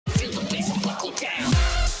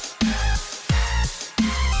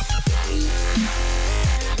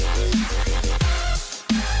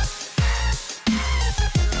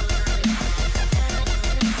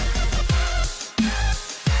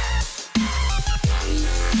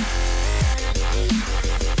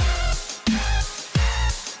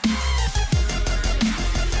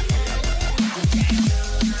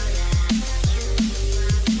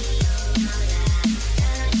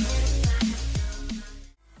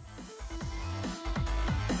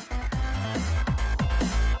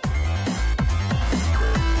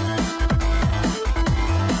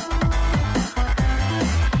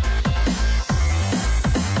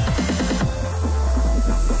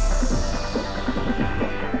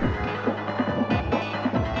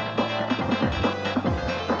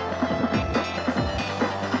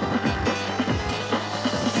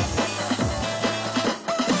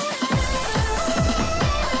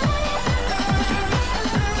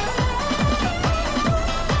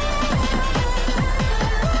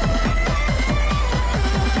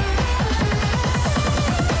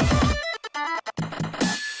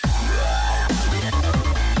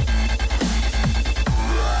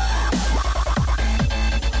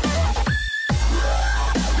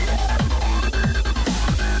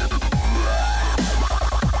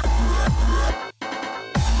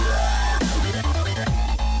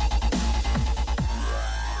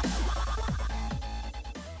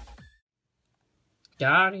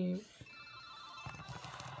Got him.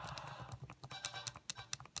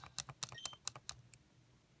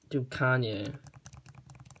 Dude, Kanye.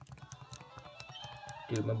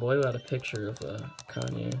 Dude, my boy got a picture of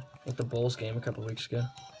Kanye at the Bulls game a couple weeks ago.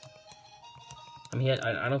 I mean,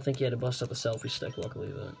 I don't think he had to bust up a selfie stick,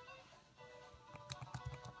 luckily, but...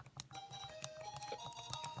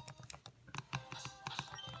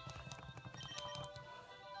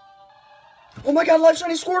 Oh my god, Life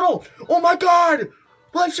Shiny Squirtle! Oh my god!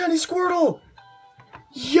 Life Shiny Squirtle!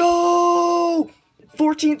 Yo!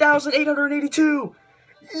 14,882!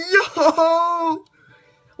 Yo!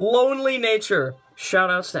 Lonely Nature.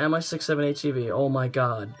 Shoutouts to MI678TV. Oh my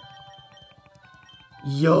god.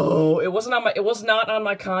 Yo, it was not on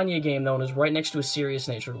my Kanye game though, and it was right next to a Serious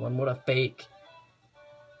Nature one. What a fake.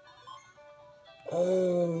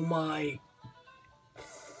 Oh my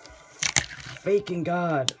faking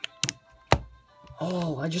god.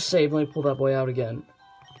 Oh, I just saved. Let me pull that boy out again.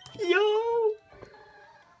 Yo!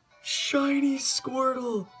 Shiny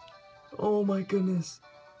Squirtle. Oh my goodness.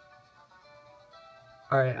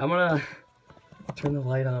 Alright, I'm gonna turn the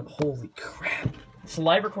light on. Holy crap. This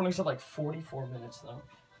live recording's at like 44 minutes though.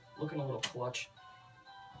 Looking a little clutch.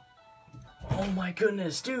 Oh my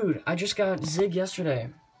goodness, dude. I just got Zig yesterday.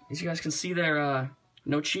 As you guys can see there,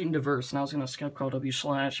 no cheating diverse. Now I was gonna Skype call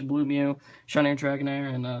W/Blue Mew, Shiny Air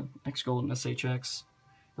Dragonair, and X Gold and SHX.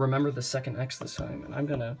 Remember the second X this time, and I'm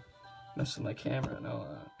gonna mess with my camera and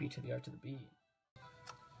I'll beat to the art to the beat.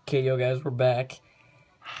 Okay, yo guys, we're back.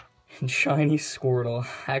 And Shiny Squirtle.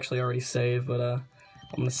 I actually already saved, but I'm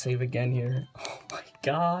gonna save again here. Oh my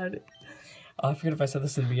god. I forget if I said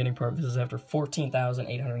this in the beginning part. This is after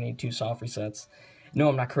 14,882 soft resets. No,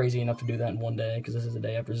 I'm not crazy enough to do that in one day, because this is the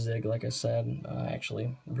day after Zig, like I said. I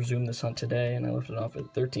actually resumed this hunt today, and I lifted off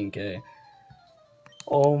at 13k.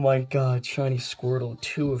 Oh my god, Shiny Squirtle,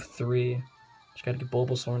 2 of 3. Just gotta get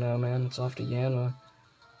Bulbasaur now, man. It's off to Yanma.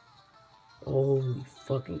 Holy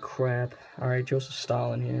fucking crap. Alright, Joseph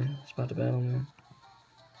Stalin here. He's about to battle me.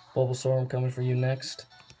 Bulbasaur, I'm coming for you next.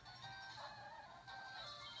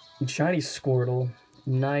 And Shiny Squirtle,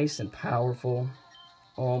 nice and powerful.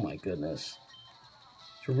 Oh my goodness.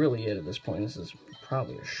 It's really it at this point. This is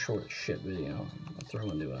probably a short as shit video. I'll throw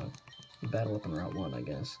into a battle up in Route 1, I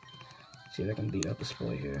guess. See if I can beat up this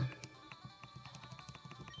boy here.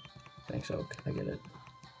 Thanks, Oak. I get it.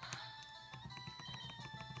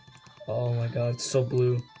 Oh my god, it's so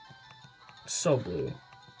blue. So blue.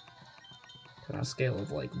 On a scale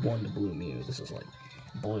of like 1 to Blue Mew, this is like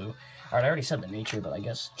blue. Alright, I already said the nature, but I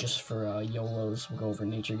guess just for YOLOs, we'll go over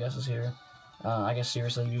nature guesses here. I guess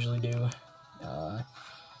seriously, usually do.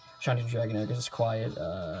 Shiny Dragon, I guess is quiet.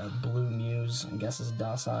 Blue Muse, I guess is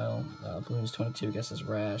docile. Blue Muse 22, I guess is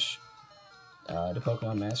rash. The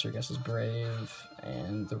Pokemon Master, I guess is brave.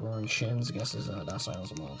 And the Roaring Shins, I guess is docile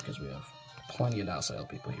as well, because we have plenty of docile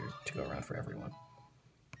people here to go around for everyone.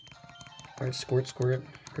 Alright, Squirt, grew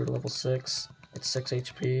to level 6. It's 6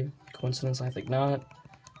 HP. Coincidence? I think not.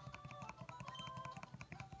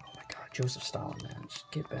 Oh my god, Joseph Stalin, man.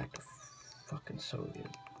 Just get back to fucking Soviet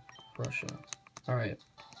Russia. Alright,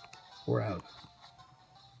 we're out.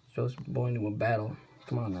 Joseph going to a battle.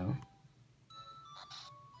 Come on now.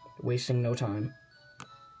 Wasting no time.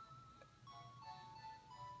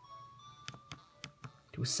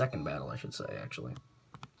 To a second battle, I should say, actually.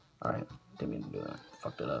 Alright, didn't mean to do that.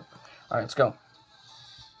 Fucked it up. Alright, let's go.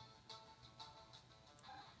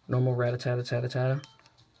 Normal Rattata-tata-tata-tata.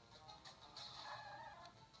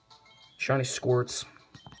 Shiny Squirts.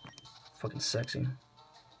 Fucking sexy.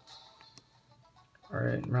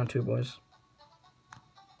 Alright, round 2, boys.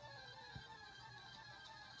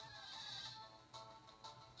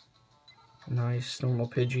 Nice, normal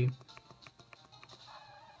Pidgey.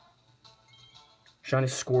 Shiny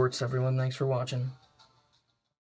Squirts, everyone. Thanks for watching.